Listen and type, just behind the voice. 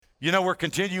You know, we're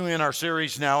continuing our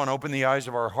series now and open the eyes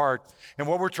of our heart. And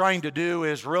what we're trying to do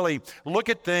is really look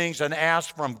at things and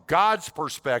ask from God's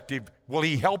perspective, will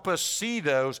he help us see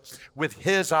those with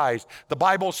his eyes? The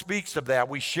Bible speaks of that.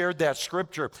 We shared that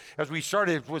scripture as we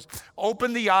started. It was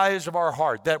open the eyes of our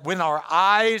heart, that when our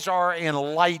eyes are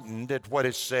enlightened at what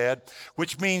is said,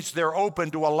 which means they're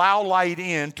open to allow light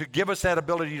in, to give us that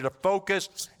ability to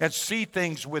focus and see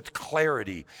things with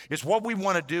clarity. It's what we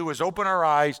want to do is open our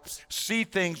eyes, see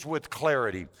things with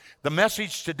clarity. The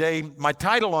message today, my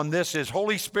title on this is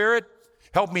Holy Spirit,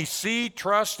 help me see,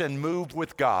 trust, and move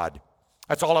with God.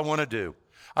 That's all I want to do.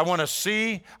 I want to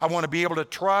see, I want to be able to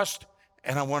trust,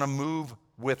 and I want to move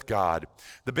with God.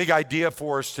 The big idea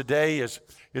for us today is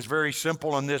very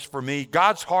simple on this for me.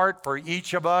 God's heart for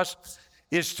each of us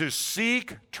is to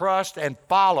seek, trust, and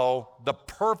follow the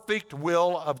perfect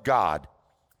will of God.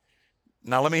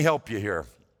 Now, let me help you here.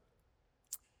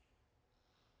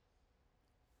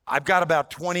 I've got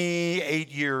about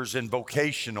 28 years in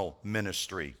vocational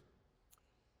ministry.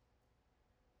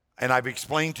 And I've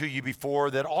explained to you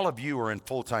before that all of you are in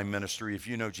full-time ministry if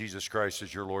you know Jesus Christ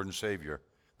as your Lord and Savior.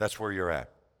 That's where you're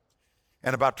at.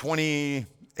 And about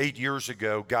 28 years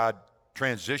ago, God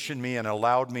transitioned me and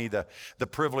allowed me the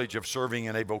privilege of serving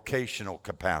in a vocational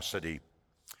capacity,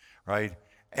 right?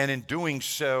 And in doing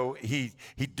so, he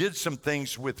did some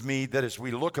things with me that as we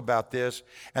look about this,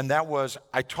 and that was,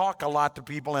 I talk a lot to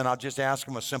people and I'll just ask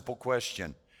them a simple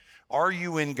question. Are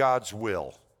you in God's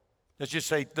will? Let's just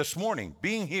say this morning,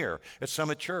 being here at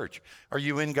Summit Church, are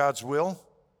you in God's will?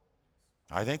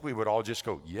 I think we would all just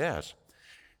go, yes.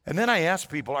 And then I ask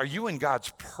people, are you in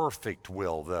God's perfect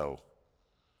will, though?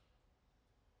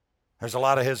 There's a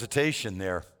lot of hesitation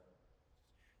there.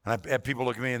 And I have people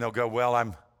look at me and they'll go, well,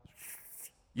 I'm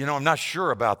not sure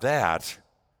about that.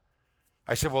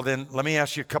 I said, well, then let me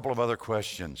ask you a couple of other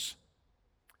questions.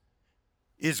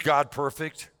 Is God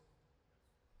perfect?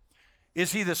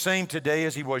 Is he the same today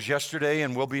as he was yesterday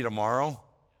and will be tomorrow?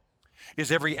 Is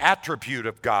every attribute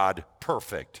of God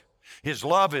perfect? His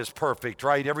love is perfect,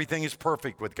 right? Everything is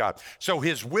perfect with God. So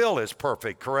his will is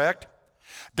perfect, correct?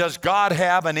 Does God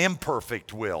have an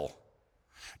imperfect will?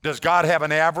 Does God have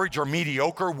an average or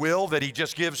mediocre will that he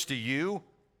just gives to you?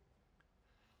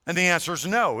 And the answer is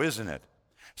no, isn't it?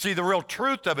 See, the real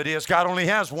truth of it is God only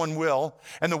has one will,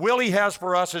 and the will he has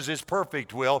for us is his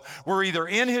perfect will. We're either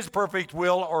in his perfect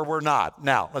will or we're not.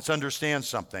 Now, let's understand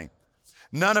something.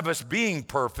 None of us being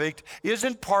perfect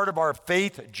isn't part of our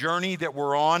faith journey that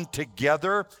we're on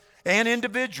together and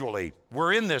individually.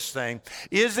 We're in this thing.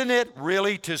 Isn't it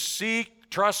really to seek,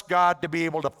 trust God to be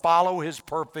able to follow his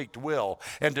perfect will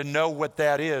and to know what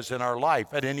that is in our life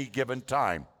at any given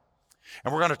time?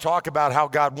 And we're going to talk about how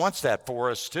God wants that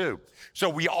for us too. So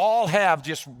we all have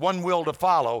just one will to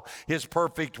follow, his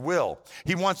perfect will.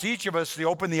 He wants each of us to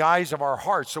open the eyes of our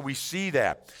hearts so we see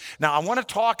that. Now, I want to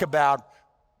talk about,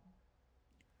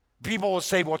 people will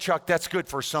say, well, Chuck, that's good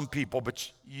for some people, but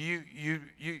you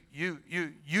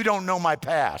don't know my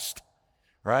past,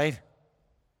 right?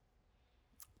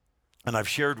 And I've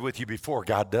shared with you before,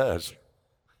 God does.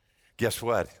 Guess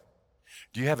what?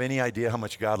 Do you have any idea how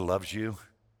much God loves you?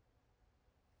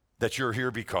 That you're here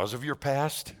because of your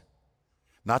past?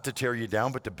 Not to tear you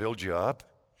down, but to build you up?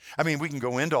 I mean, we can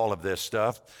go into all of this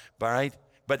stuff, right?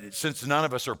 But since none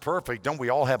of us are perfect, don't we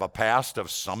all have a past of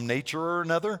some nature or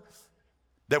another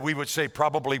that we would say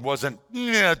probably wasn't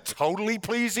totally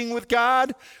pleasing with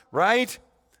God, right?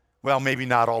 Well, maybe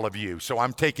not all of you. So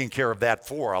I'm taking care of that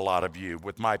for a lot of you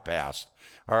with my past.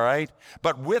 All right?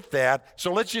 But with that,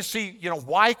 so let's just see,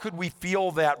 why could we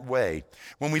feel that way?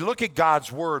 When we look at God's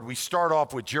word, we start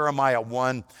off with Jeremiah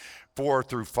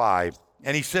 1:4-5.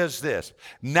 And he says this,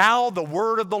 now the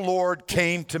word of the Lord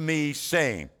came to me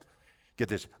saying, get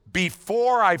this,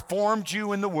 before I formed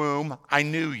you in the womb, I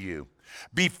knew you.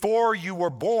 Before you were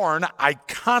born, I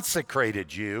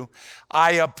consecrated you.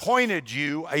 I appointed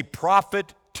you a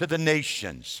prophet to the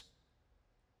nations.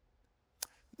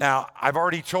 Now, I've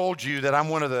already told you that I'm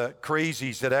one of the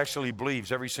crazies that actually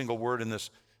believes every single word in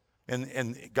this,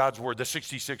 in God's word, the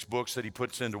 66 books that he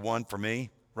puts into one for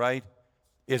me, right,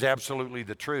 is absolutely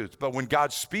the truth. But when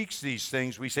God speaks these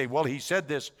things, we say, well, he said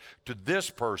this to this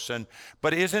person,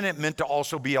 but isn't it meant to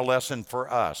also be a lesson for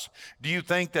us? Do you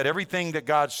think that everything that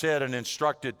God said and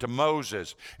instructed to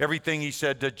Moses, everything he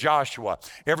said to Joshua,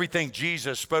 everything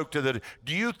Jesus spoke to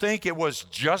do you think it was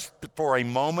just for a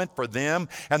moment for them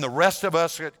and the rest of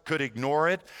us could ignore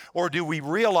it? Or do we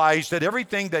realize that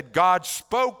everything that God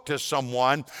spoke to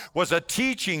someone was a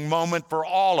teaching moment for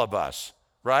all of us?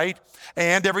 Right?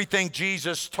 And everything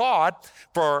Jesus taught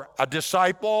for a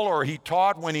disciple, or he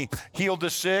taught when he healed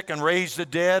the sick and raised the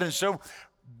dead. And so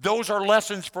those are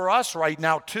lessons for us right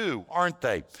now too, aren't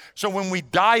they? So when we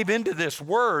dive into this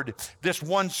word, this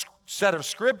one set of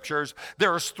scriptures,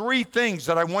 there's 3 things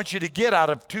that I want you to get out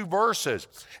of 2 verses.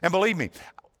 And believe me,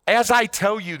 as I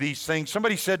tell you these things,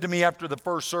 somebody said to me after the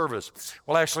first service,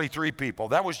 well, actually 3 people,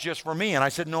 that was just for me. And I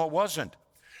said, no, it wasn't.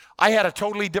 I had a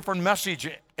totally different message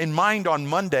in mind on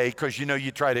Monday because,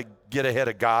 you try to get ahead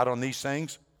of God on these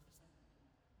things.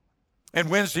 And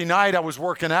Wednesday night, I was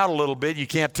working out a little bit. You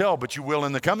can't tell, but you will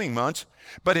in the coming months.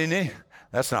 But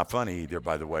that's not funny either,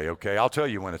 by the way, okay? I'll tell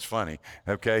you when it's funny,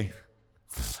 okay?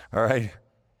 All right?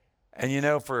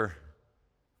 And for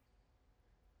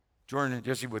Jordan and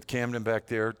Jesse with Camden back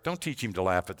there, don't teach him to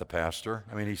laugh at the pastor.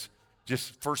 I mean, he's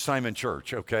just first time in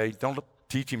church, okay? Don't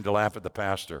teach him to laugh at the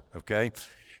pastor, okay?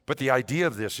 But the idea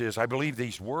of this is, I believe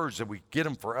these words that we get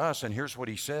them for us, and here's what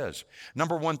he says.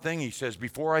 Number 1 thing he says,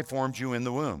 before I formed you in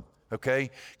the womb. Okay,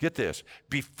 get this.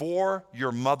 Before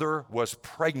your mother was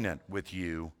pregnant with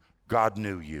you, God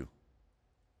knew you.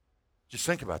 Just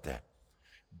think about that.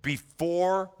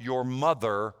 Before your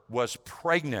mother was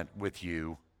pregnant with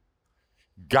you,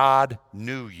 God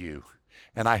knew you.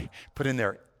 And I put in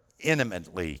there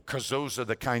intimately, because those are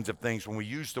the kinds of things when we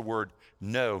use the word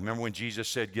know. Remember when Jesus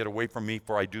said, get away from me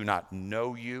for I do not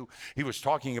know you? He was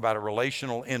talking about a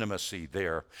relational intimacy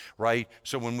there, right?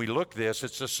 So when we look this,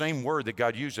 it's the same word that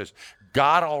God uses.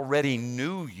 God already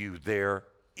knew you there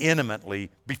intimately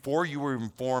before you were even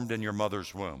formed in your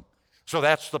mother's womb. So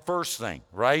that's the first thing,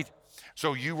 right?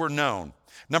 So you were known.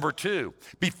 Number 2,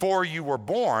 before you were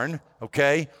born,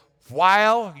 okay,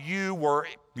 while your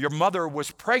mother was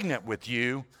pregnant with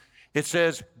you, it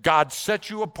says, God set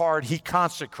you apart, he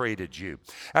consecrated you.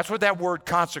 That's what that word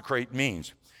consecrate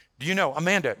means. Do you know,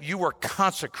 Amanda, you were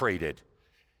consecrated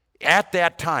at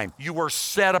that time. You were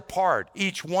set apart.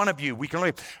 Each one of you,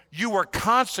 you were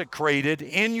consecrated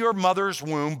in your mother's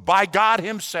womb by God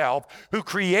himself, who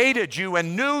created you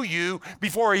and knew you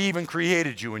before he even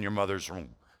created you in your mother's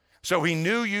womb. So he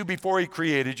knew you before he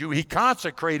created you. He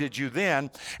consecrated you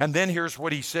then. And then here's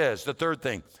what he says. The third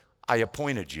thing, I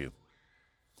appointed you.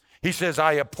 He says,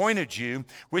 I appointed you,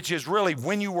 which is really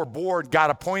when you were born,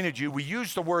 God appointed you. We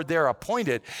use the word there,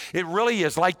 appointed. It really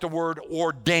is like the word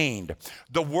ordained.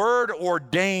 The word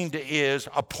ordained is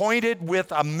appointed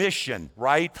with a mission,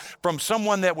 right? From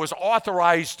someone that was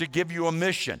authorized to give you a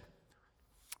mission.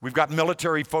 We've got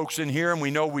military folks in here, and we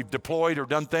know we've deployed or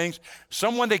done things.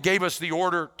 Someone that gave us the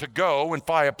order to go and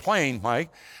fly a plane,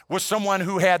 Mike, was someone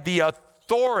who had the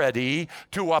authority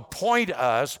to appoint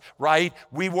us, right?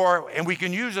 And we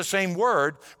can use the same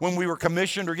word when we were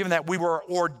commissioned or given that, we were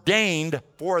ordained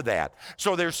for that.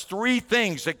 So there's 3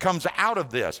 things that comes out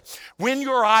of this. When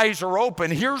your eyes are open,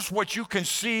 here's what you can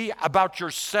see about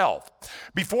yourself.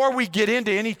 Before we get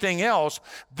into anything else,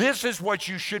 this is what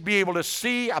you should be able to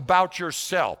see about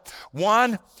yourself.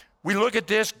 1, we look at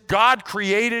this, God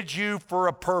created you for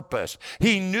a purpose.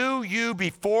 He knew you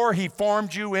before he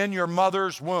formed you in your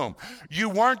mother's womb. You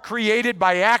weren't created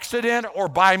by accident or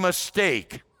by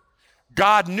mistake.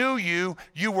 God knew you.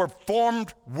 You were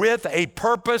formed with a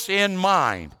purpose in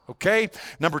mind, okay?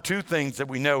 Number 2 things that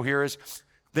we know here is,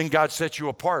 then God set you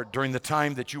apart during the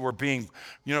time that you were being,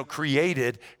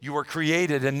 created. You were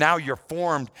created, and now you're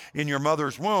formed in your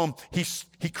mother's womb.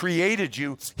 He created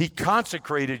you. He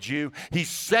consecrated you. He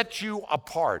set you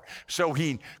apart. So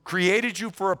he created you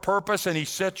for a purpose, and he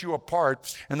set you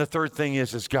apart. And the third thing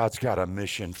is God's got a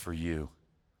mission for you.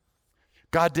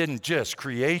 God didn't just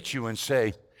create you and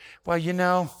say,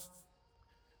 well,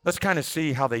 let's kind of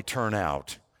see how they turn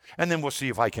out, and then we'll see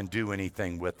if I can do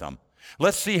anything with them.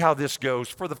 Let's see how this goes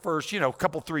for the first,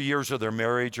 couple, 3 years of their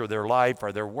marriage or their life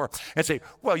or their work, and say,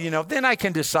 well, then I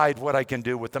can decide what I can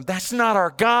do with them. That's not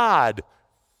our God.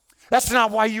 That's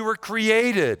not why you were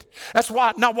created. That's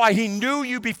not why he knew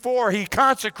you before. He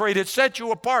consecrated, set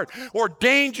you apart,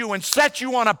 ordained you, and set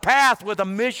you on a path with a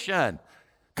mission.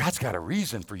 God's got a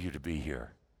reason for you to be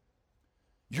here.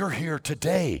 You're here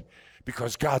today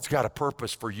because God's got a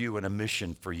purpose for you and a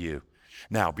mission for you.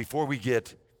 Now, before we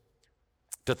get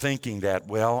to thinking that,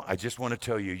 I just want to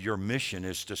tell you, your mission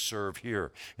is to serve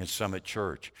here in Summit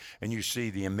Church. And you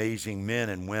see the amazing men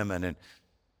and women. And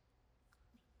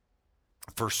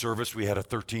first service, we had a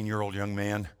 13-year-old young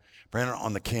man, Brandon,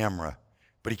 on the camera.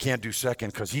 But he can't do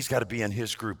second because he's got to be in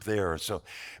his group there.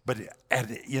 But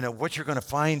what you're going to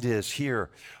find is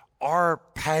here, our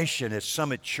passion at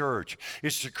Summit Church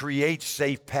is to create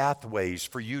safe pathways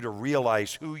for you to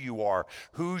realize who you are,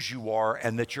 whose you are,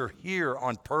 and that you're here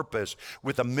on purpose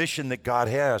with a mission that God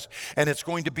has. And it's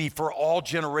going to be for all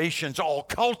generations, all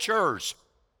cultures.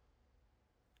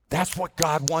 That's what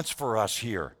God wants for us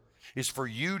here, is for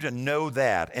you to know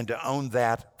that and to own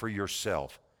that for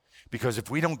yourself. Because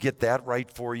if we don't get that right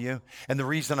for you, and the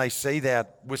reason I say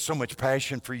that with so much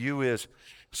passion for you is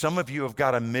some of you have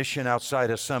got a mission outside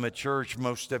of Summit Church.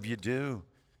 Most of you do.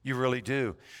 You really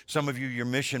do. Some of you, your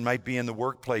mission might be in the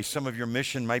workplace. Some of your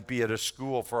mission might be at a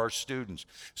school for our students.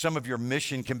 Some of your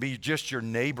mission can be just your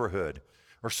neighborhood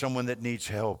or someone that needs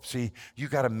help. See, you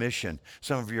got a mission.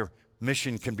 Some of your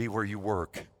mission can be where you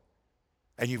work,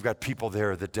 and you've got people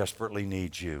there that desperately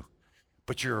need you.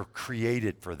 But you're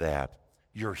created for that.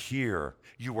 You're here.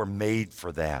 You were made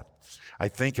for that. I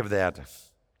think of that.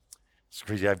 It's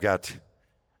crazy. I've got,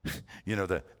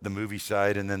 the movie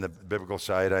side and then the biblical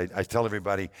side. I tell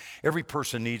everybody, every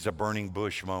person needs a burning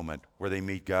bush moment where they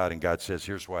meet God and God says,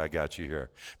 here's why I got you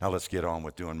here. Now let's get on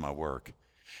with doing my work.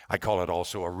 I call it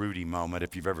also a Rudy moment.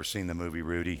 If you've ever seen the movie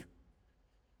Rudy,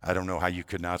 I don't know how you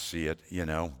could not see it,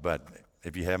 but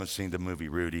if you haven't seen the movie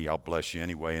Rudy, I'll bless you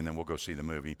anyway, and then we'll go see the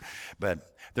movie.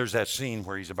 But there's that scene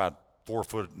where he's about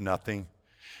 4'0",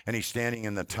 and he's standing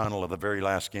in the tunnel of the very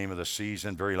last game of the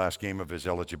season, very last game of his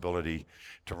eligibility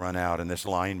to run out. And this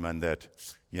lineman that,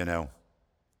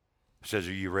 says,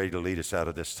 are you ready to lead us out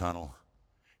of this tunnel?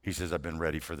 He says, I've been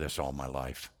ready for this all my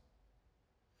life.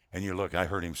 And I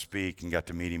heard him speak and got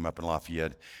to meet him up in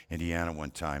Lafayette, Indiana one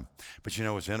time. But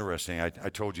it's interesting. I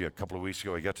told you a couple of weeks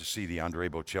ago, I got to see the Andre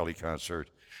Bocelli concert.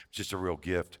 Just a real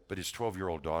gift. But his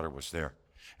 12-year-old daughter was there.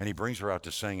 And he brings her out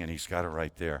to sing, and he's got her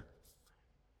right there.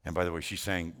 And by the way, she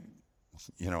sang,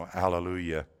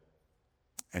 Hallelujah,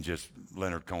 and just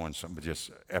Leonard Cohen, something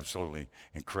just absolutely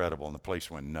incredible. And the place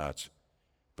went nuts.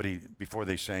 But before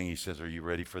they sang, he says, are you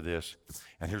ready for this?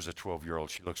 And here's a 12-year-old.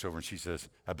 She looks over and she says,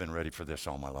 I've been ready for this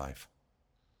all my life.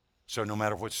 So no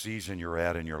matter what season you're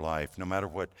at in your life, no matter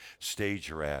what stage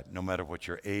you're at, no matter what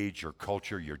your age, your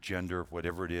culture, your gender,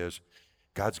 whatever it is,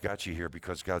 God's got you here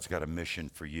because God's got a mission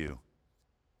for you.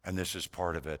 And this is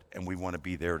part of it. And we want to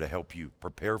be there to help you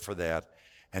prepare for that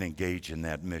and engage in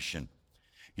that mission.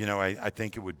 I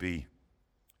think it'd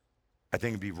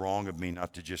be wrong of me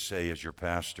not to just say as your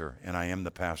pastor, and I am the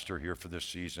pastor here for this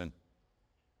season,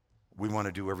 we want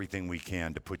to do everything we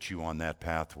can to put you on that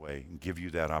pathway and give you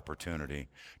that opportunity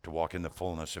to walk in the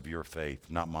fullness of your faith,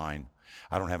 not mine.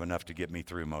 I don't have enough to get me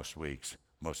through most weeks,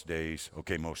 most days,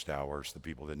 most hours, the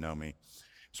people that know me.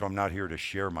 So I'm not here to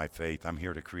share my faith. I'm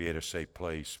here to create a safe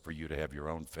place for you to have your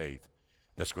own faith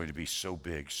that's going to be so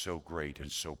big, so great,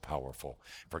 and so powerful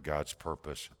for God's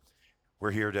purpose.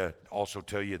 We're here to also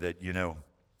tell you that,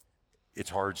 it's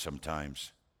hard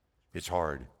sometimes. It's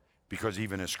hard because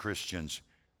even as Christians,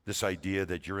 this idea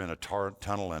that you're in a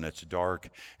tunnel and it's dark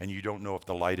and you don't know if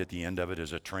the light at the end of it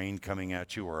is a train coming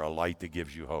at you or a light that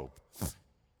gives you hope.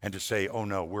 And to say, oh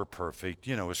no, we're perfect.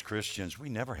 As Christians, we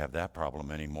never have that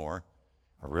problem anymore.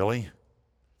 Really?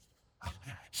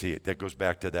 See, that goes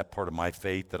back to that part of my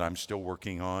faith that I'm still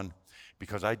working on,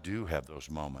 because I do have those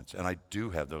moments, and I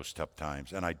do have those tough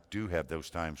times, and I do have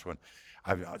those times when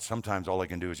sometimes all I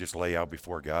can do is just lay out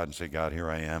before God and say, God,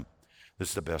 here I am. This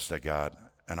is the best I got,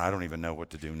 and I don't even know what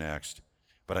to do next.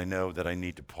 But I know that I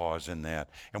need to pause in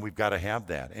that, and we've got to have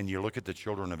that. And you look at the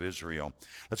children of Israel.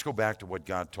 Let's go back to what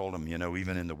God told them,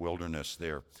 even in the wilderness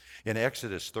there. In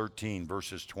Exodus 13,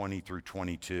 verses 20 through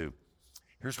 22,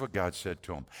 here's what God said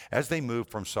to them. As they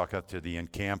moved from Succoth to the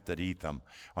encamped at Etham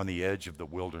on the edge of the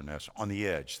wilderness, on the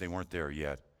edge, they weren't there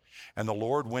yet. And the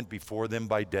Lord went before them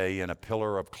by day in a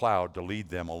pillar of cloud to lead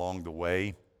them along the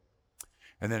way.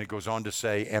 And then it goes on to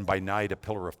say, and by night a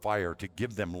pillar of fire to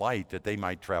give them light that they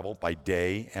might travel by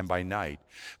day and by night.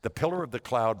 The pillar of the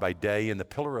cloud by day and the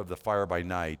pillar of the fire by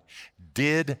night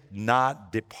did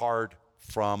not depart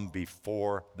from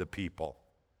before the people.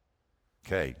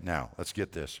 Okay, now let's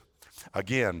get this.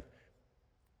 Again,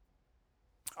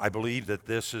 I believe that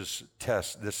this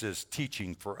is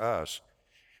teaching for us,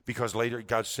 because later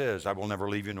God says, I will never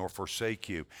leave you nor forsake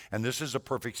you. And this is a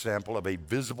perfect example of a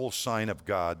visible sign of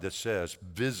God that says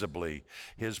visibly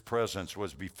his presence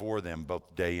was before them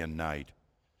both day and night.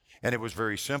 And it was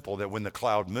very simple that when the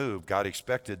cloud moved, God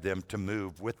expected them to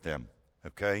move with them,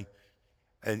 okay?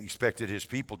 And expected his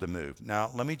people to move. Now,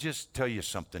 let me just tell you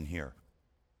something here.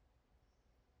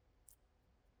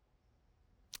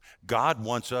 God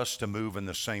wants us to move in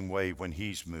the same way when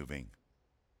he's moving.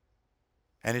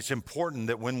 And it's important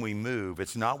that when we move,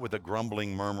 it's not with a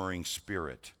grumbling, murmuring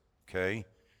spirit, okay?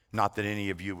 Not that any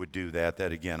of you would do that.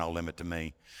 That, again, I'll limit to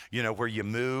me. Where you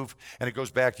move, and it goes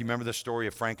back, you remember the story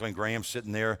of Franklin Graham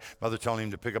sitting there, mother telling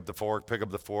him to pick up the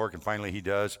fork, and finally he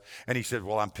does. And he said,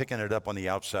 well, I'm picking it up on the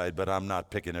outside, but I'm not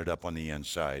picking it up on the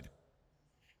inside.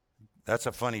 That's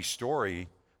a funny story,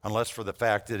 unless for the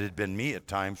fact that it had been me at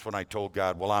times when I told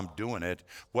God, well, I'm doing it.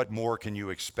 What more can you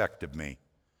expect of me?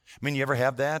 I mean, you ever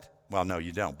have that? Well, no,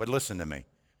 you don't. But listen to me.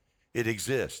 It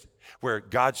exists. Where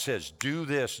God says, do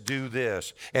this,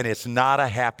 and it's not a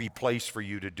happy place for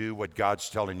you to do what God's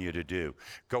telling you to do.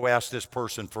 Go ask this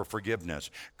person for forgiveness.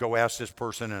 Go ask this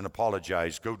person and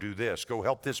apologize. Go do this. Go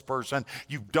help this person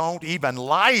you don't even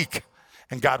like,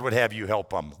 and God would have you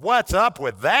help them. What's up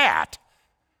with that?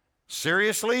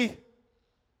 Seriously?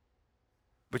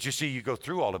 But you see, you go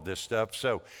through all of this stuff,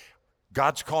 so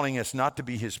God's calling us not to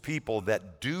be his people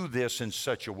that do this in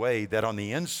such a way that on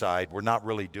the inside we're not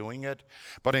really doing it,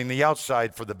 but on the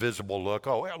outside for the visible look,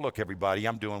 oh, well, look, everybody,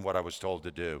 I'm doing what I was told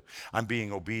to do. I'm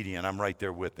being obedient. I'm right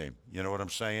there with him. You know what I'm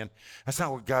saying? That's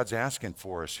not what God's asking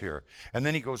for us here. And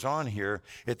then he goes on here,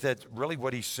 that really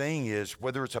what he's saying is,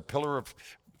 whether it's a pillar of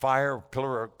fire,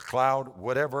 pillar of cloud,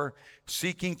 whatever,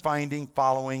 seeking, finding,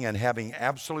 following, and having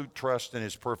absolute trust in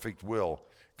his perfect will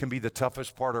can be the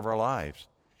toughest part of our lives.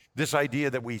 This idea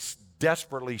that we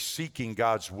desperately seeking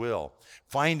God's will,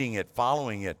 finding it,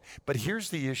 following it. But here's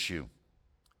the issue.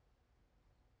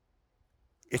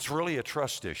 It's really a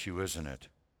trust issue, isn't it?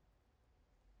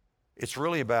 It's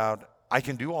really about, I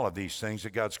can do all of these things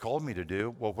that God's called me to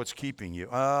do. Well, what's keeping you?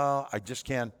 I just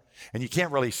can't. And you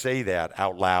can't really say that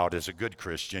out loud as a good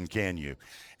Christian, can you?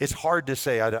 It's hard to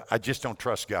say, I just don't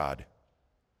trust God.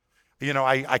 You know,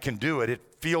 I can do it. It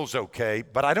feels okay,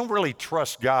 but I don't really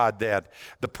trust God that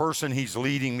the person he's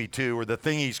leading me to or the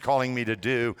thing he's calling me to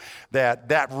do,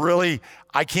 that really,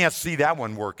 I can't see that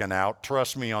one working out.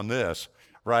 Trust me on this,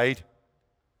 right?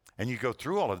 And you go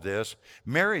through all of this.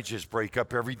 Marriages break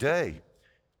up every day.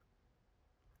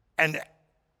 And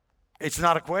it's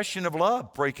not a question of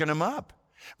love breaking them up.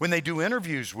 When they do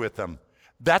interviews with them,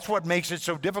 that's what makes it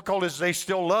so difficult is they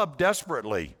still love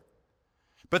desperately.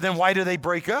 But then why do they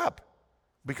break up?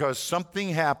 Because something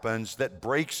happens that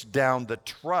breaks down the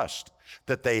trust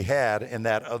that they had in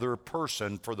that other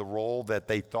person for the role that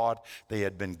they thought they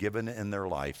had been given in their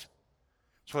life.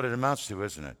 That's what it amounts to,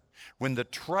 isn't it? When the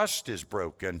trust is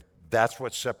broken, that's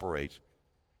what separates.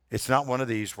 It's not one of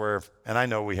these where, and I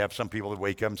know we have some people that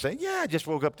wake up and say, yeah, I just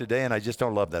woke up today and I just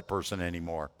don't love that person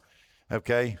anymore.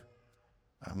 Okay?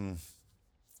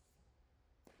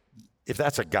 If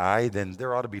that's a guy, then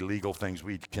there ought to be legal things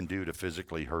we can do to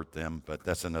physically hurt them, but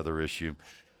that's another issue.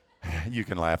 You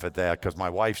can laugh at that because my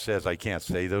wife says I can't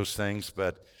say those things,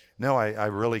 but no, I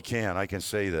really can. I can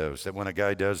say those. That when a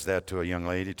guy does that to a young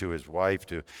lady, to his wife,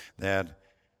 to that,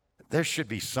 there should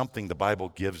be something the Bible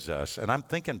gives us. And I'm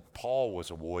thinking Paul was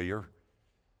a warrior.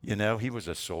 You know, he was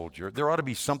a soldier. There ought to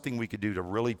be something we could do to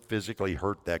really physically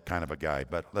hurt that kind of a guy,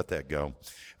 but let that go.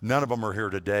 None of them are here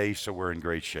today, so we're in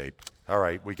great shape. All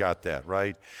right, we got that,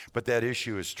 right? But that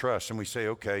issue is trust. And we say,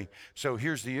 okay, so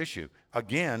here's the issue.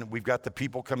 Again, we've got the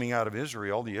people coming out of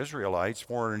Israel, the Israelites,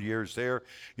 400 years there.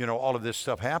 You know, all of this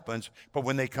stuff happens. But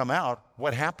when they come out,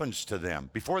 what happens to them?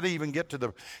 Before they even get to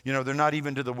the, you know, they're not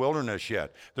even to the wilderness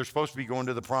yet. They're supposed to be going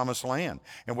to the promised land.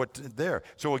 And what there?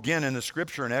 So again, in the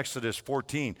scripture in Exodus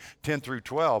 14, 10 through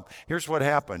 12, here's what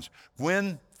happens.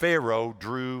 When Pharaoh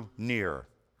drew near,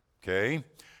 okay?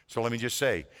 So let me just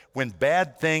say, when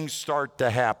bad things start to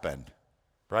happen,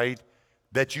 right,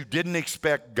 that you didn't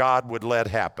expect God would let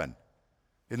happen.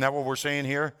 Isn't that what we're saying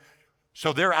here?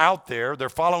 So they're out there, they're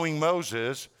following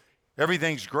Moses,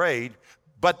 everything's great,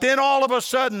 but then all of a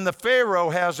sudden the Pharaoh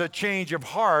has a change of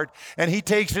heart and he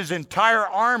takes his entire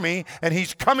army and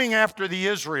he's coming after the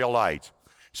Israelites.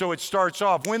 So it starts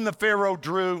off, when the Pharaoh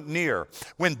drew near,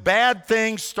 when bad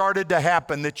things started to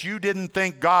happen that you didn't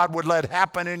think God would let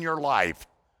happen in your life.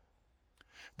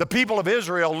 The people of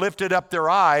Israel lifted up their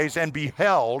eyes and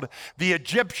beheld the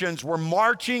Egyptians were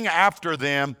marching after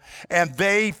them, and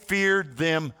they feared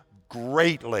them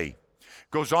greatly.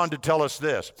 Goes on to tell us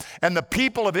this. And the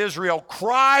people of Israel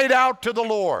cried out to the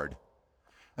Lord,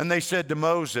 and they said to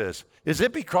Moses, is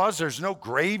it because there's no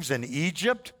graves in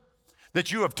Egypt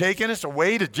that you have taken us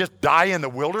away to just die in the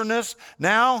wilderness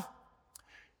now?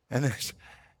 And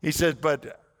he said,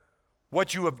 but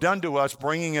what you have done to us,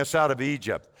 bringing us out of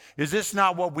Egypt. Is this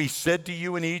not what we said to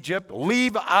you in Egypt?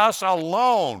 Leave us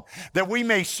alone, that we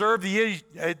may serve the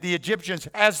Egyptians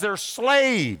as their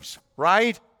slaves,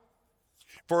 right?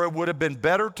 For it would have been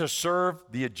better to serve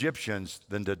the Egyptians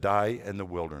than to die in the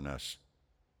wilderness.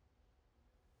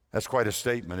 That's quite a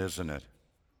statement, isn't it?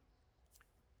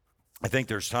 I think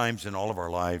there's times in all of our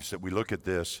lives that we look at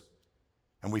this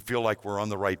and we feel like we're on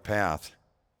the right path,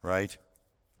 right?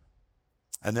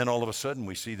 And then all of a sudden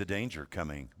we see the danger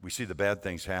coming. We see the bad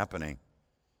things happening.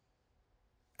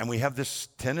 And we have this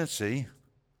tendency,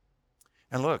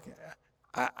 and look,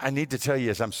 I need to tell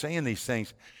you as I'm saying these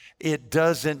things, it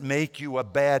doesn't make you a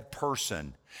bad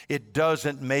person It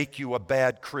doesn't make you a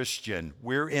bad Christian.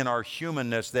 We're in our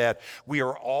humanness that we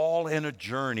are all in a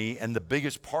journey, and the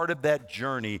biggest part of that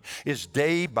journey is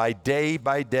day by day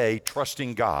by day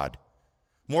trusting God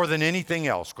more than anything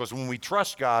else, because when we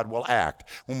trust God, we'll act.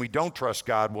 When we don't trust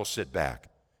God, we'll sit back.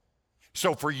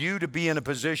 So for you to be in a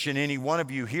position, any one of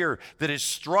you here, that is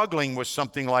struggling with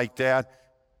something like that,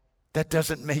 that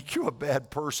doesn't make you a bad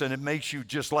person. It makes you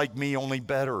just like me, only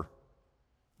better.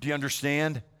 Do you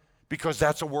understand? Because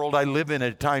that's a world I live in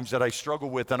at times that I struggle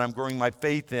with and I'm growing my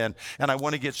faith in and I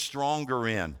want to get stronger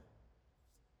in.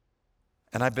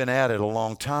 And I've been at it a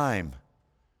long time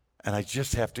and I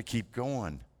just have to keep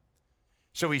going.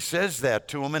 So he says that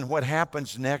to him, and what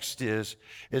happens next is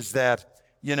that,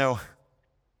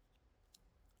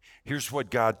 here's what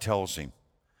God tells him.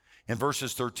 In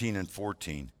verses 13 and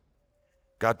 14,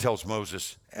 God tells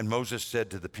Moses, and Moses said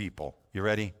to the people, you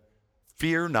ready?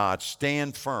 Fear not,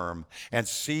 stand firm, and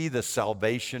see the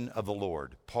salvation of the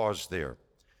Lord. Pause there.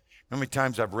 How many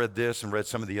times I've read this and read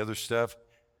some of the other stuff,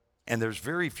 and there's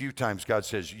very few times God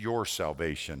says your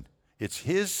salvation. It's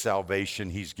his salvation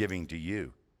he's giving to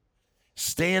you.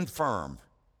 Stand firm.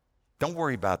 Don't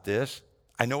worry about this.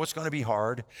 I know it's going to be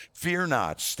hard. Fear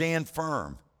not, stand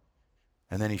firm.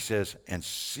 And then he says, and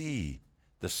see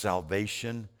the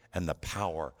salvation and the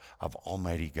power of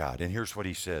Almighty God. And here's what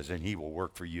he says, and he will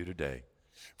work for you today.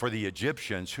 For the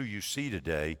Egyptians who you see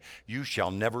today, you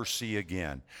shall never see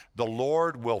again. The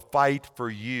Lord will fight for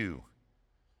you.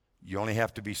 You only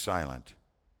have to be silent.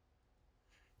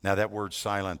 Now that word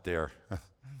silent there,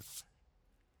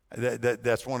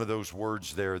 that's one of those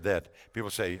words there that people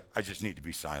say, I just need to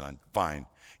be silent. Fine.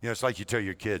 It's like you tell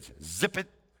your kids, zip it.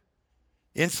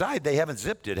 Inside, they haven't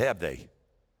zipped it, have they?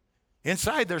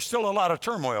 Inside, there's still a lot of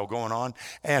turmoil going on.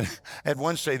 And at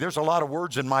one say, there's a lot of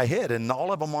words in my head, and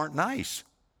all of them aren't nice.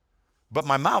 But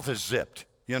my mouth is zipped.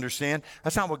 You understand?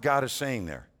 That's not what God is saying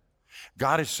there.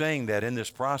 God is saying that in this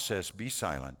process, be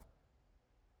silent.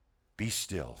 Be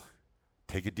still.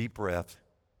 Take a deep breath.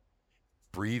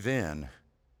 Breathe in.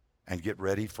 And get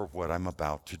ready for what I'm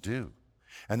about to do.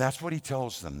 And that's what he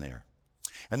tells them there.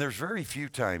 And there's very few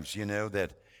times,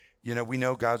 that we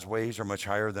know God's ways are much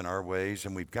higher than our ways,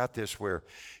 and we've got this where,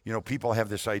 people have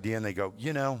this idea and they go,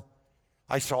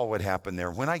 I saw what happened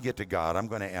there. When I get to God, I'm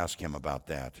going to ask him about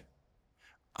that.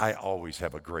 I always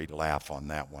have a great laugh on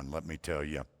that one, let me tell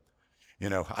you.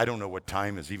 I don't know what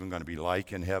time is even going to be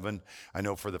like in heaven. I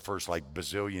know for the first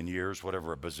bazillion years,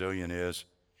 whatever a bazillion is,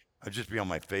 I'd just be on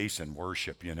my face and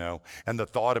worship, And the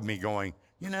thought of me going,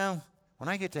 when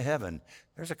I get to heaven,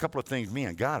 there's a couple of things me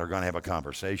and God are going to have a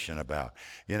conversation about.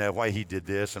 Why he did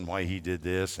this and why he did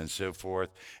this and so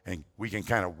forth. And we can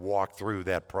kind of walk through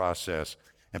that process.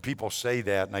 And people say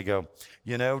that, and I go,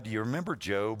 do you remember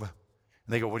Job? And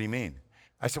they go, what do you mean?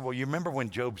 I said, well, you remember when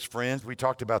Job's friends, we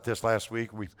talked about this last week,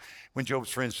 when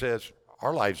Job's friend says,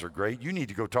 our lives are great. You need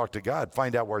to go talk to God,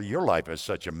 find out where your life is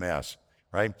such a mess.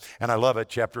 Right? And I love it,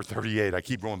 chapter 38. I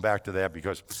keep going back to that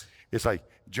because it's like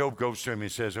Job goes to him and he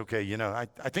says, okay,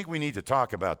 I think we need to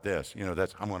talk about this.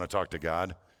 I'm going to talk to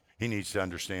God. He needs to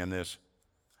understand this.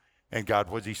 And God,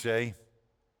 what does he say?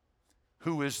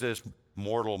 Who is this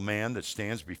mortal man that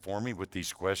stands before me with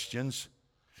these questions?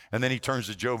 And then he turns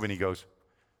to Job and he goes,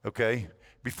 okay,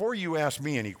 before you ask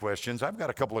me any questions, I've got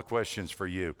a couple of questions for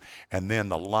you. And then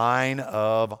the line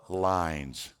of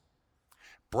lines.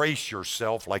 Brace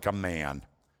yourself like a man.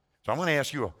 So I'm going to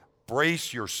ask you,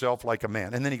 brace yourself like a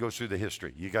man. And then he goes through the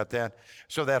history. You got that?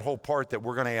 So that whole part that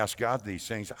we're going to ask God these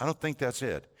things, I don't think that's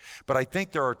it. But I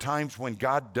think there are times when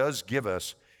God does give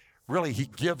us, really, he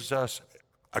gives us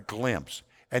a glimpse.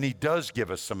 And he does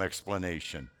give us some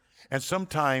explanation. And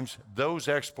sometimes those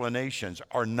explanations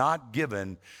are not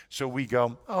given, so we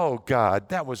go, oh, God,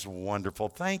 that was wonderful.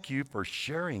 Thank you for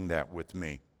sharing that with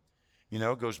me.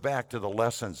 It goes back to the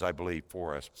lessons, I believe,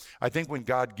 for us. I think when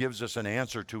God gives us an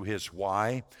answer to his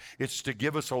why, it's to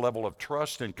give us a level of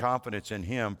trust and confidence in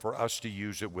him for us to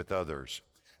use it with others.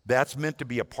 That's meant to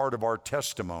be a part of our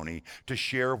testimony, to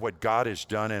share what God has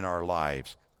done in our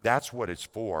lives. That's what it's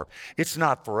for. It's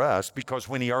not for us, because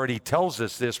when he already tells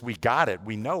us this, we got it,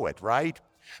 we know it, right?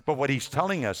 But what he's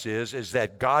telling us is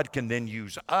that God can then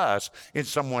use us in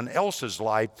someone else's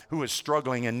life who is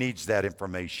struggling and needs that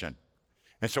information.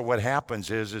 And so what happens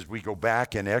is we go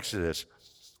back in Exodus,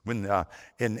 when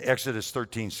in Exodus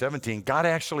 13:17, God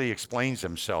actually explains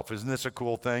himself. Isn't this a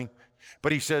cool thing?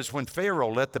 But he says, when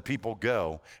Pharaoh let the people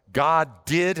go, God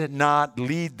did not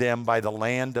lead them by the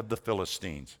land of the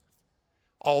Philistines.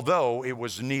 Although it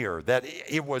was near. That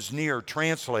it was near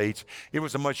translates, it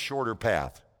was a much shorter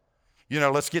path.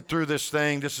 Let's get through this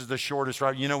thing. This is the shortest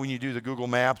route. When you do the Google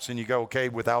Maps and you go, okay,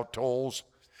 without tolls,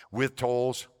 with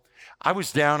tolls. I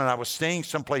was down and I was staying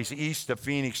someplace east of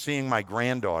Phoenix seeing my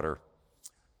granddaughter.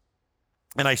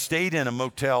 And I stayed in a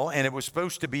motel, and it was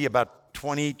supposed to be about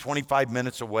 20, 25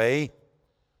 minutes away.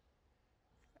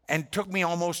 And it took me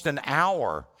almost an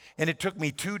hour. And it took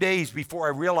me 2 days before I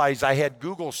realized I had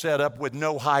Google set up with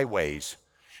no highways.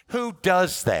 Who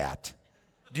does that?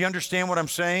 Do you understand what I'm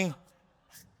saying?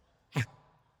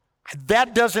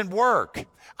 That doesn't work.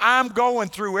 I'm going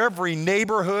through every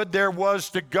neighborhood there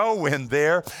was to go in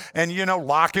there and,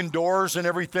 locking doors and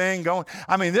everything going.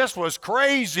 I mean, this was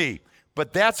crazy.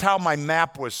 But that's how my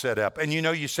map was set up. And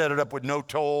you set it up with no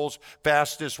tolls,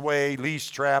 fastest way,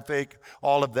 least traffic,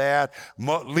 all of that,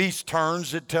 least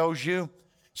turns, it tells you.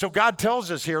 So God tells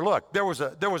us here, look, there was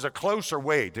a closer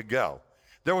way to go.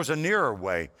 There was a nearer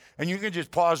way. And you can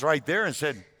just pause right there and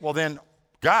say, well then,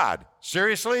 God,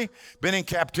 seriously? Been in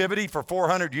captivity for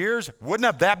 400 years? Wouldn't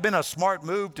have that been a smart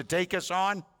move to take us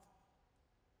on?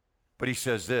 But he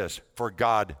says this, for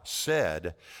God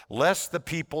said, lest the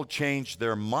people change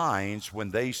their minds when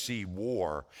they see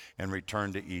war and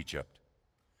return to Egypt.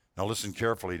 Now listen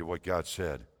carefully to what God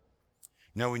said.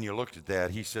 Now when you looked at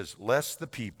that, he says, lest the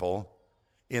people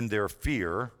in their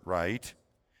fear, right,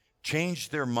 change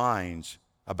their minds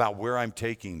about where I'm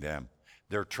taking them,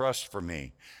 their trust for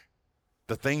me,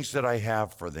 the things that I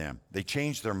have for them. They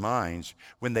change their minds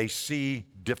when they see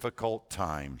difficult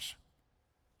times.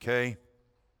 Okay?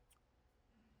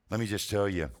 Let me just tell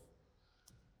you,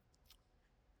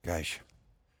 guys,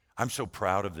 I'm so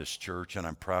proud of this church, and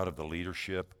I'm proud of the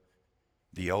leadership,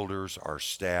 the elders, our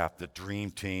staff, the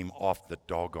dream team off the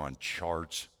doggone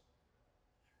charts,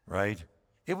 right?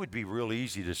 It would be real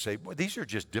easy to say, well, these are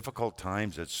just difficult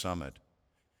times at Summit.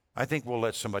 I think we'll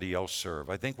let somebody else serve.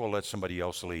 I think we'll let somebody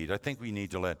else lead. I think we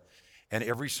need to let, and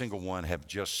every single one have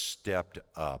just stepped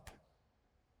up.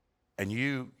 And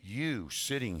you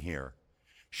sitting here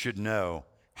should know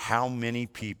how many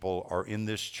people are in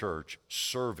this church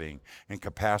serving in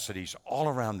capacities all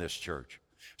around this church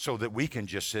so that we can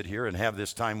just sit here and have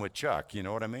this time with Chuck, you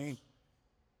know what I mean?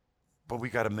 But we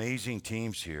got amazing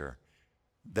teams here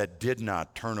that did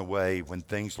not turn away when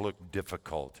things looked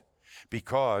difficult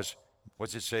because,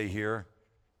 what's it say here?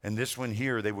 And this one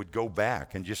here, they would go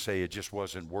back and just say it just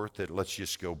wasn't worth it. Let's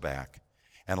just go back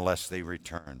unless they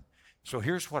return. So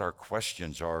here's what our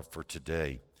questions are for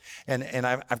today. And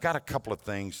I've got a couple of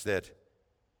things that,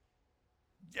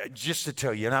 just to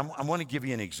tell you, and I want to give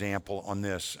you an example on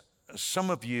this. Some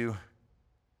of you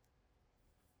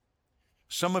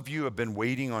have been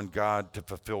waiting on God to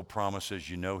fulfill promises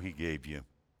you know He gave you.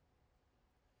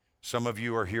 Some of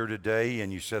you are here today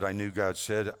and you said, I knew God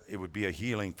said it would be a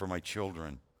healing for my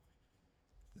children.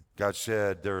 God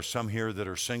said there are some here that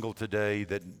are single today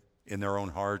that in their own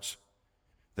hearts,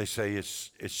 they say,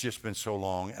 it's just been so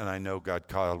long, and I know God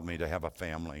called me to have a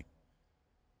family.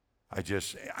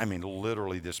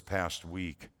 Literally this past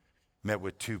week, met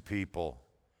with 2 people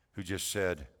who just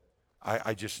said,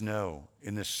 I just know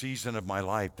in this season of my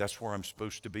life, that's where I'm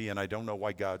supposed to be, and I don't know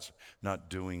why God's not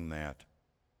doing that.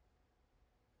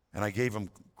 And I gave them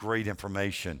great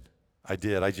information. I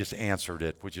did. I just answered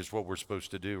it, which is what we're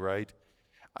supposed to do, right?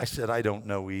 I said, I don't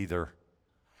know either.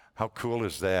 How cool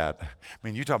is that? I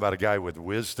mean, you talk about a guy with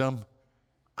wisdom.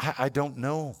 I don't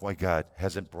know why God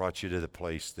hasn't brought you to the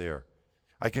place there.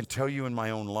 I can tell you in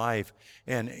my own life,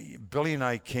 and Billy and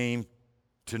I came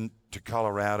to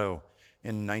Colorado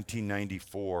in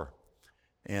 1994,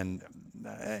 and,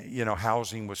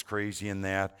 housing was crazy in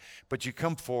that. But you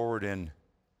come forward, and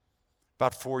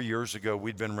about 4 years ago,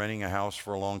 we'd been renting a house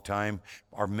for a long time.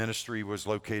 Our ministry was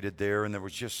located there, and there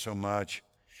was just so much.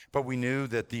 But we knew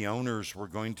that the owners were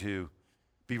going to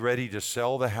be ready to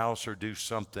sell the house or do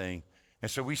something.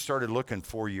 And so we started looking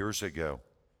 4 years ago.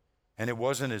 And it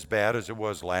wasn't as bad as it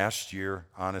was last year,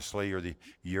 honestly, or the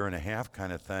year and a half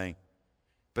kind of thing.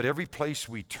 But every place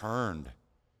we turned,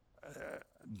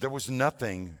 there was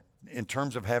nothing in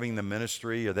terms of having the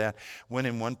ministry or that. Went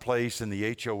in one place in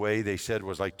the HOA, they said it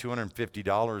was like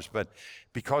 $250. But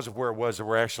because of where it was, there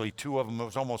were actually 2 of them. It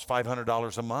was almost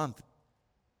 $500 a month.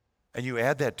 And you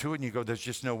add that to it and you go, there's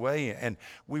just no way. And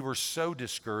we were so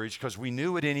discouraged because we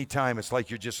knew at any time, it's like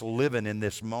you're just living in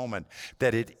this moment,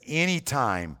 that at any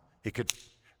time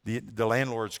the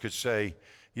landlords could say,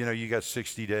 you got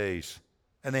 60 days.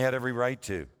 And they had every right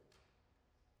to.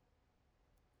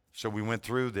 So we went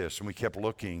through this and we kept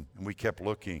looking and we kept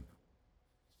looking.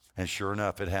 And sure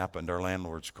enough, it happened. Our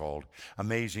landlords called.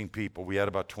 Amazing people. We had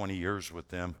about 20 years with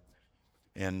them.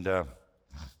 And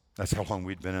that's how long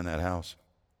we'd been in that house.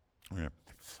 Yeah.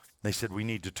 They said, we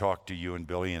need to talk to you and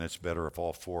Billy, and it's better if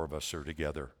all 4 of us are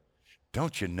together.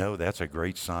 Don't you know that's a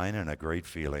great sign and a great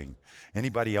feeling?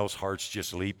 Anybody else hearts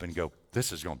just leap and go,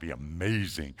 this is going to be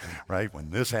amazing, right? When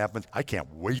this happens, I can't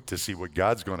wait to see what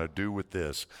God's going to do with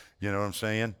this. You know what I'm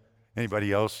saying?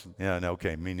 Anybody else? Yeah, no,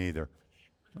 okay, me neither.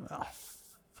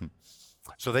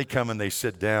 So they come and they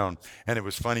sit down, and it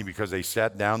was funny because they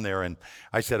sat down there, and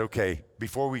I said, okay,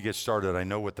 before we get started, I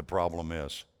know what the problem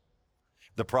is.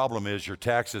 The problem is your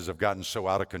taxes have gotten so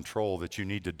out of control that you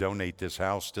need to donate this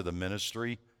house to the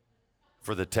ministry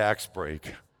for the tax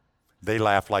break. They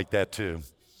laugh like that too.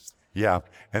 Yeah.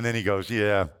 And then he goes,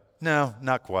 yeah, no,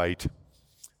 not quite.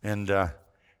 And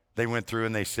they went through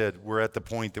and they said, we're at the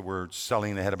point that we're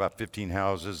selling. They had about 15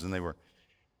 houses, and they were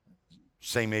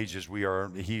same age as we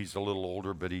are. He's a little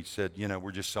older, but he said,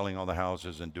 we're just selling all the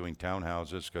houses and doing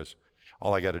townhouses because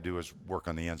all I got to do is work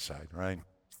on the inside, right?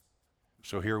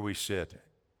 So here we sit.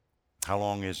 How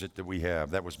long is it that we have?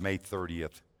 That was May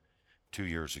 30th, 2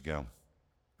 years ago.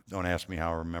 Don't ask me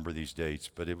how I remember these dates,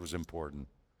 but it was important.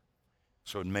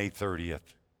 So May 30th,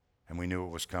 and we knew it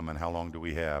was coming. How long do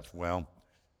we have? Well,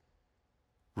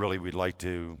 really, we'd like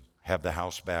to have the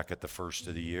house back at the first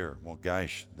of the year. Well,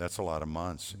 gosh, that's a lot of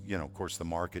months. Of course, the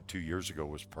market 2 years ago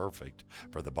was perfect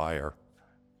for the buyer.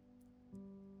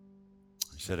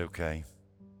 I said, okay.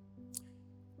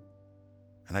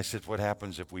 And I said, what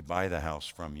happens if we buy the house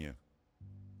from you?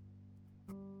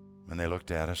 And they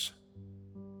looked at us.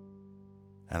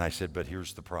 And I said, but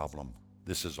here's the problem.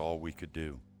 This is all we could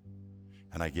do.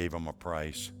 And I gave them a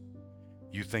price.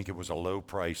 You think it was a low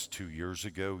price 2 years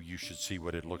ago? You should see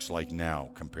what it looks like now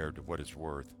compared to what it's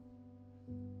worth.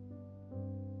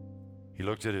 He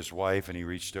looked at his wife and he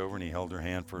reached over and he held her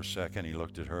hand for a second. He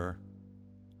looked at her.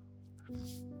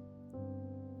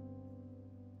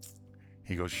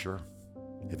 He goes, sure.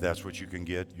 If that's what you can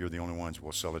get, you're the only ones.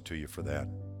 We'll sell it to you for that.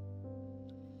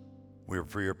 We were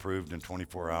pre-approved in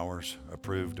 24 hours,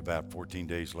 approved about 14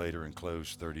 days later, and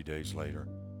closed 30 days later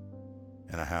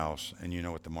in a house. And you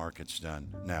know what the market's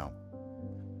done. Now,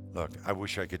 look, I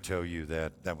wish I could tell you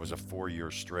that that was a 4-year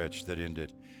stretch that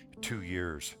ended 2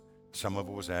 years. Some of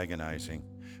it was agonizing.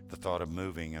 The thought of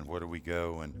moving and where do we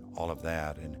go and all of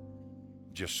that, and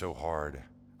just so hard.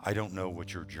 I don't know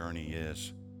what your journey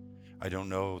is. I don't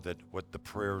know that what the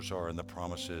prayers are and the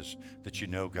promises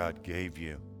that God gave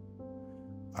you.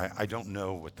 I don't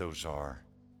know what those are.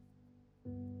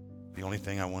 The only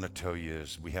thing I want to tell you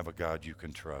is we have a God you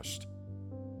can trust.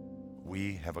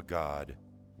 We have a God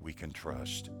we can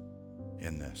trust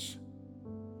in this.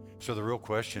 So the real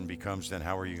question becomes then,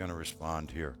 how are you going to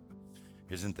respond here?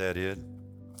 Isn't that it?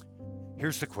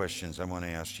 Here's the questions I want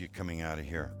to ask you coming out of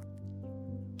here.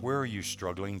 Where are you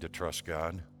struggling to trust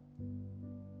God?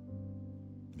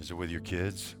 Is it with your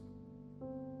kids?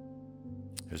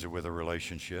 Is it with a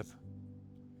relationship?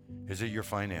 Is it your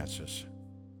finances?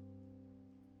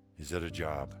 Is it a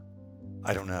job?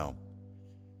 I don't know.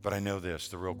 But I know this.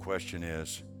 The real question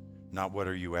is not what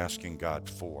are you asking God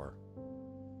for,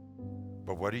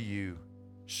 but what are you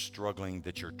struggling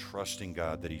that you're trusting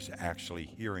God that He's actually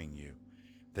hearing you,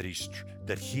 that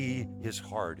His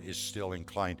heart is still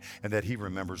inclined, and that He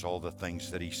remembers all the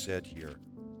things that He said here.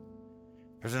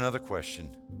 Here's another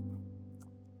question.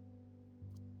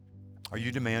 Are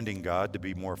you demanding God to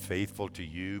be more faithful to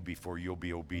you before you'll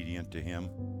be obedient to Him?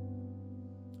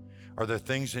 Are there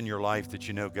things in your life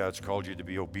that God's called you to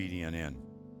be obedient in?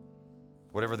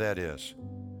 Whatever that is.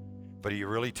 But are you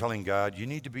really telling God, you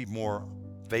need to be more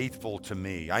faithful to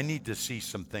me? I need to see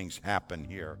some things happen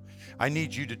here. I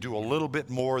need you to do a little bit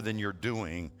more than you're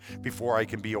doing before I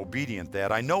can be obedient to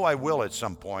that. I know I will at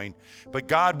some point, but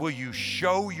God, will you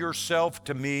show yourself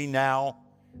to me now?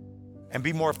 And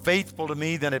be more faithful to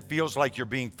me than it feels like you're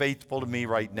being faithful to me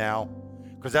right now?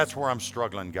 Because that's where I'm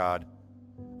struggling, God.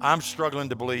 I'm struggling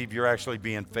to believe you're actually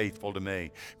being faithful to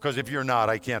me. Because if you're not,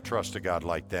 I can't trust a God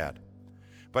like that.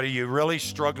 But are you really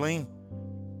struggling?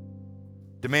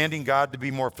 Demanding God to be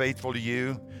more faithful to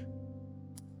you?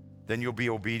 Then you'll be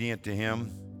obedient to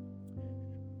Him.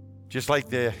 Just like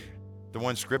the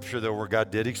one scripture, though, where God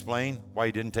did explain why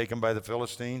He didn't take them by the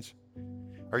Philistines.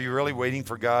 Are you really waiting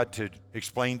for God to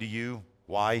explain to you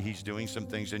why He's doing some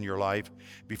things in your life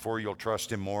before you'll trust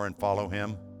Him more and follow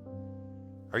Him?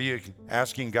 Are you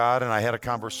asking God? And I had a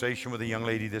conversation with a young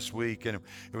lady this week, and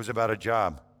it was about a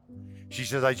job. She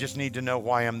says, I just need to know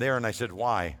why I'm there. And I said,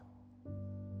 why?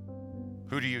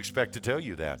 Who do you expect to tell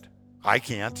you that? I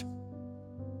can't.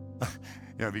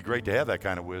 It'd be great to have that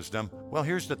kind of wisdom. Well,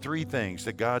 here's the 3 things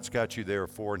that God's got you there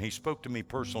for, and He spoke to me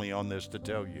personally on this to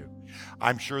tell you.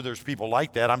 I'm sure there's people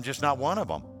like that. I'm just not one of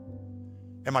them.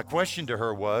 And my question to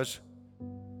her was,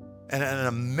 and an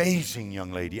amazing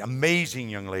young lady,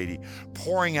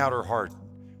 pouring out her heart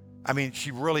I mean,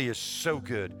 she really is so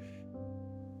good.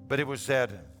 But it was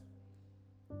that,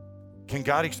 can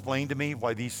God explain to me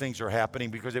why these things are happening?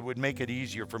 Because it would make it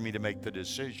easier for me to make the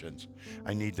decisions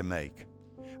I need to make.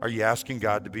 Are you asking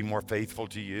God to be more faithful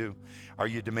to you? Are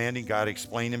you demanding God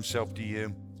explain himself to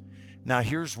you? Now,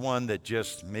 here's one that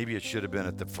just, maybe it should have been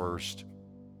at the first.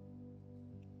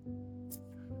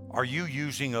 Are you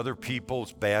using other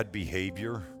people's bad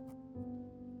behavior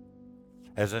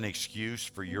as an excuse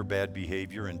for your bad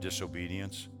behavior and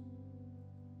disobedience?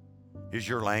 Is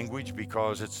your language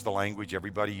because it's the language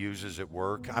everybody uses at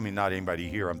work? I mean, not anybody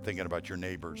here. I'm thinking about your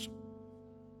neighbors.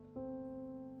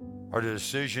 Are the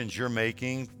decisions you're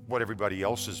making what everybody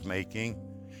else is making?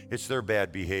 It's their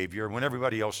bad behavior. When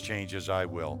everybody else changes, I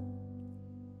will.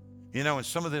 You know, and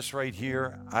some of this right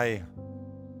here,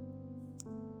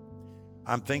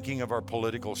 I'm thinking of our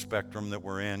political spectrum that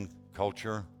we're in,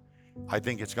 culture. I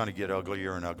think it's going to get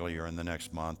uglier and uglier in the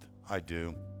next month. I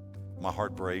do. My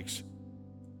heart breaks.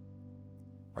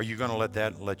 Are you going to let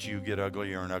that let you get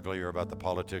uglier and uglier about the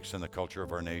politics and the culture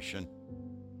of our nation?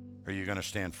 Are you going to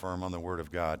stand firm on the Word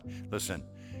of God? Listen,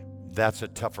 that's a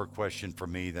tougher question for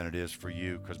me than it is for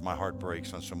you, because my heart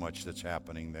breaks on so much that's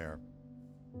happening there.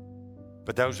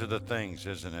 But those are the things,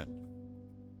 isn't it?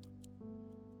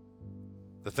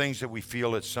 The things that we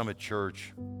feel at Summit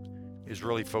Church is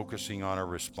really focusing on our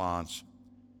response.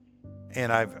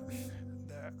 And I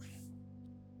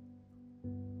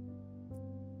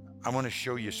want to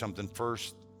show you something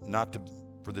first,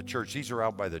 for the church. These are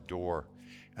out by the door.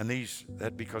 And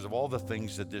that because of all the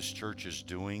things that this church is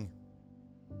doing,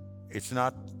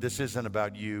 this isn't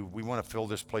about you. We want to fill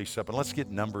this place up. And let's get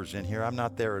numbers in here. I'm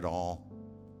not there at all.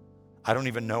 I don't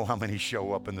even know how many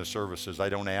show up in the services. I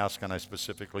don't ask, and I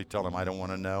specifically tell them I don't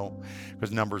want to know,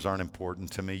 because numbers aren't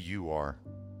important to me. You are.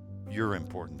 You're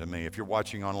important to me. If you're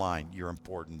watching online, you're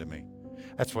important to me.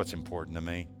 That's what's important to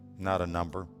me, not a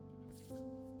number.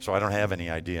 So I don't have any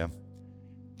idea.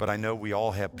 But I know we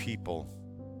all have people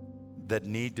that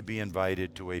need to be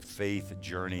invited to a faith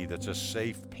journey that's a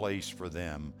safe place for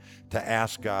them to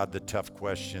ask God the tough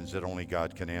questions that only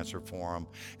God can answer for them.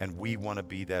 And we want to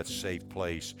be that safe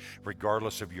place,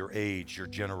 regardless of your age, your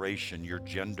generation, your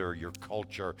gender, your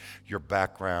culture, your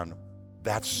background.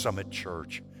 That's Summit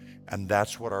Church. And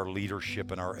that's what our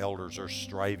leadership and our elders are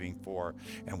striving for,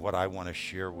 and what I want to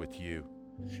share with you.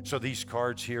 So these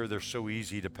cards here, they're so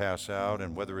easy to pass out,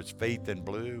 and whether it's Faith in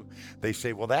Blue, they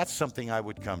say, well, that's something I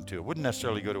would come to. I wouldn't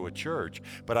necessarily go to a church,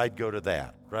 but I'd go to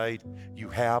that, right? You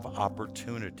have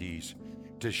opportunities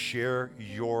to share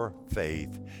your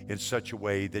faith in such a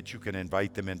way that you can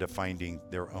invite them into finding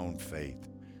their own faith.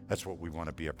 That's what we want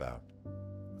to be about,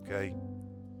 okay?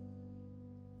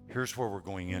 Here's where we're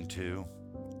going into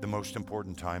the most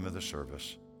important time of the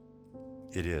service.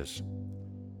 It is.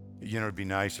 You know, it'd be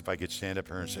nice if I could stand up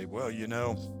here and say, well, you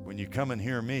know, when you come and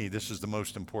hear me, this is the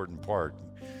most important part.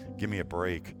 Give me a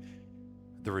break.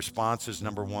 The response is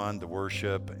number one, the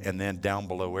worship, and then down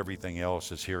below everything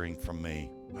else is hearing from me,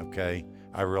 okay?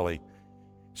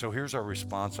 So here's our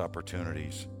response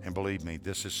opportunities. And believe me,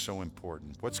 this is so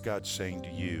important. What's God saying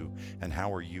to you, and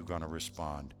how are you going to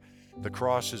respond? The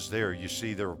cross is there. You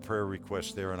see there are prayer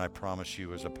requests there, and I promise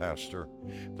you as a pastor,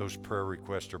 those prayer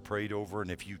requests are prayed over,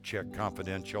 and if you check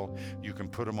confidential, you can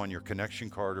put them on your connection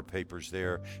card or papers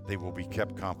there. They will be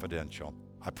kept confidential.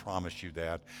 I promise you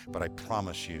that, but I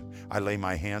promise you, I lay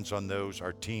my hands on those,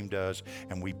 our team does,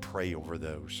 and we pray over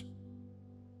those.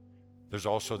 There's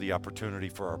also the opportunity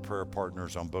for our prayer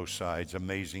partners on both sides,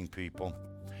 amazing people,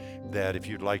 that if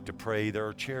you'd like to pray, there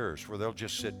are chairs where they'll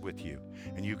just sit with you,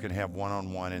 and you can have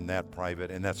one-on-one in that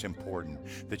private, and that's important,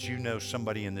 that you know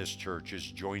somebody in this church is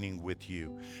joining with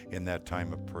you in that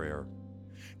time of prayer.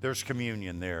 There's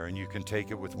communion there, and you can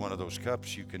take it with one of those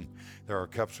cups. There are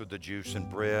cups with the juice and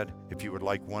bread. If you would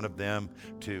like one of them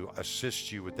to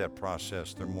assist you with that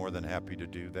process, they're more than happy to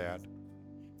do that.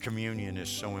 Communion is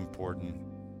so important.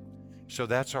 So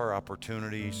that's our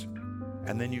opportunities.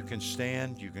 And then you can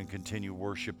stand, you can continue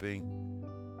worshiping.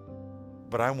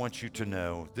 But I want you to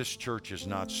know this church is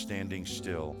not standing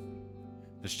still.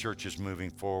 This church is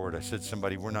moving forward. I said,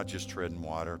 somebody, we're not just treading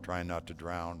water, trying not to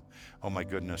drown. Oh my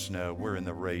goodness, no. We're in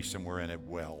the race, and we're in it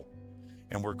well.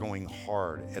 And we're going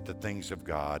hard at the things of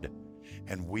God.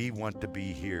 And we want to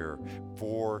be here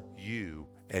for you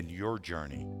and your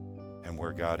journey and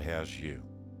where God has you.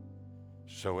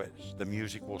 So the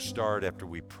music will start after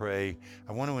we pray.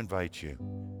 I want to invite you.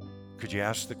 Could you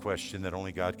ask the question that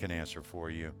only God can answer for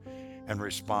you, and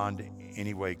respond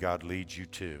any way God leads you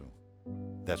to?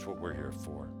 That's what we're here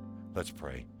for. Let's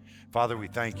pray. Father, we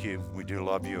thank you. We do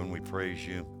love you, and we praise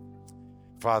you.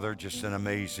 Father, just an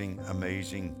amazing,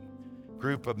 amazing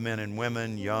group of men and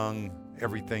women, young,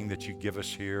 everything that you give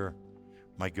us here.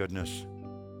 My goodness,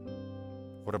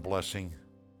 what a blessing.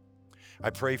 I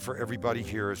pray for everybody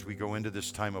here as we go into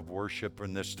this time of worship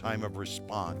and this time of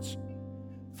response.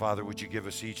 Father, would you give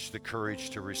us each the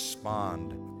courage to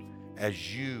respond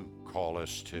as you call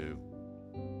us to,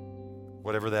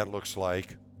 whatever that looks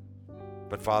like.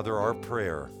 But Father, our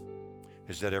prayer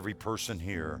is that every person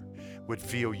here would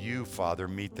feel you, Father,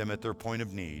 meet them at their point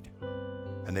of need,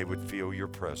 and they would feel your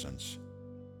presence.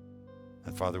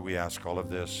 And Father, we ask all of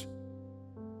this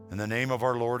in the name of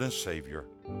our Lord and Savior,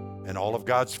 and all of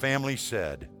God's family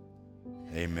said,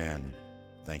 amen.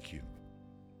 Thank you.